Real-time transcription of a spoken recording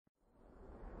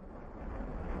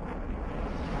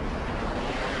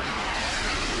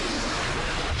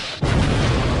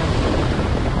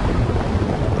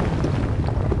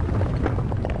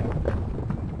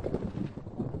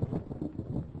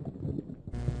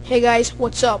Hey guys,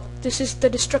 what's up? This is the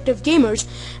Destructive Gamers,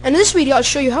 and in this video I'll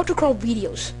show you how to crop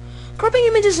videos. Cropping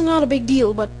images is not a big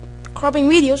deal, but cropping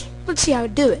videos, let's see how to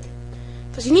do it.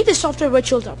 First you need the software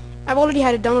VirtualDub. I've already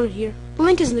had it downloaded here. The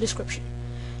link is in the description.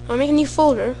 I'll make a new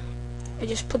folder. I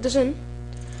just put this in,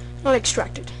 and I'll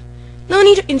extract it. No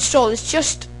need to install, it's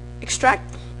just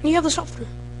extract, and you have the software.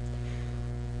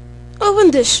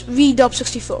 Open this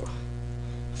VDub64.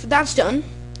 If that's done,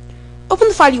 open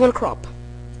the file you want to crop.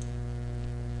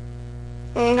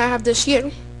 And I have this here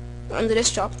on the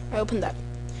desktop. I open that.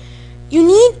 You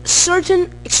need certain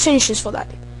extensions for that.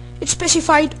 It's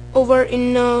specified over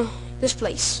in this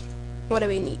place,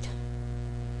 whatever you need.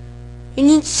 You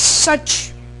need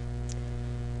such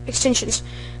extensions.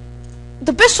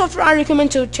 The best software I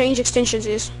recommend to change extensions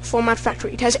is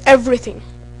FormatFactory. It has everything.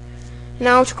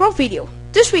 Now to crop video.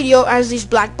 This video has these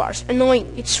black bars.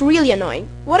 Annoying. It's really annoying.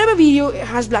 Whatever video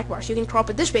has black bars, you can crop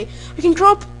it this way. You can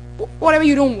crop whatever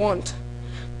you don't want.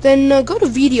 Then go to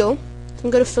video, then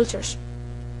go to filters,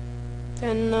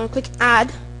 then click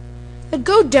add, then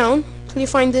go down till you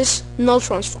find this null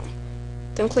transform,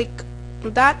 then click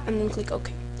on that and then click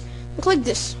OK. Then click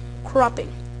this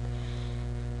cropping.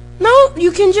 Now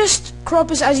you can just crop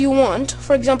this as you want.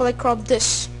 For example, I crop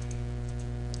this.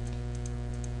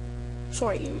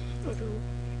 Sorry,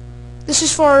 this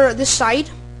is for this side.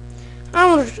 I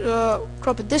don't want to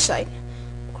crop it this side.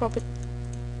 Crop it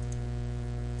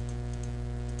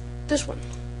this one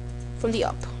from the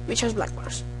up, which has black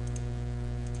bars.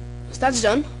 So that's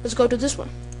done. Let's go to this one.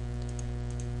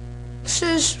 This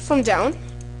is from down,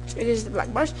 so it is the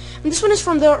black bars, and this one is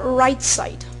from the right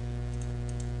side.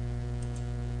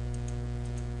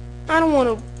 I don't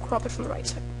want to crop it from the right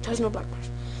side. It has no black bars.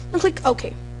 Then click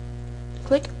OK.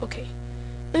 Click OK.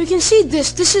 Now you can see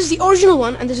this. This is the original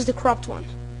one, and this is the cropped one.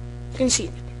 You can see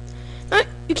it. Now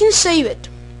you can save it.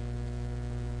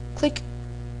 Click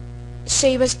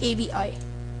save as AVI,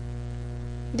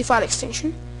 the file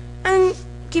extension, and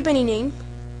keep any name.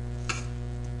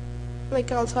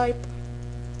 Like I'll type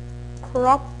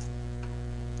crop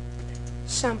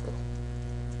sample,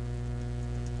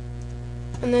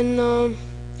 and then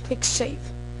click save.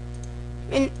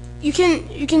 And you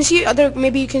can see other,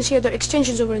 maybe you can see other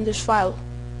extensions over in this file.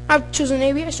 I've chosen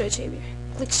AVI, so it's AVI.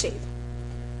 Click save.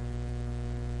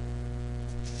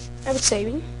 I have it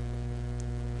saving.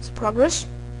 It's progress.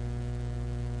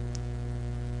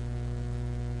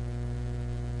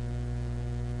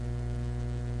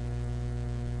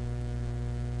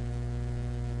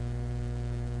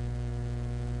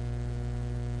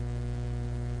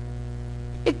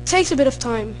 It takes a bit of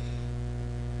time.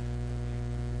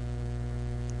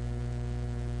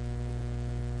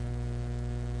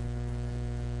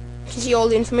 You can see all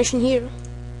the information here.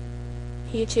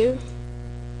 Here too.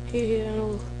 Here and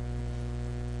all.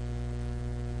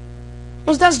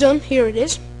 Once that's done, here it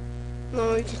is.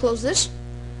 Now you can close this.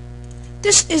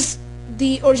 This is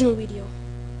the original video.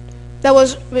 That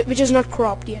was, which is not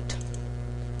cropped yet.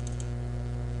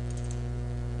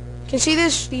 You can see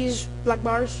this, these black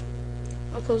bars.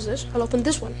 I'll close this. I'll open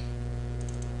this one.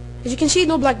 As you can see,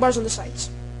 no black bars on the sides.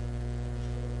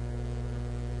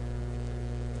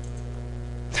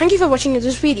 Thank you for watching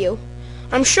this video.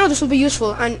 I'm sure this will be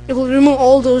useful and it will remove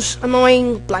all those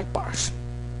annoying black bars.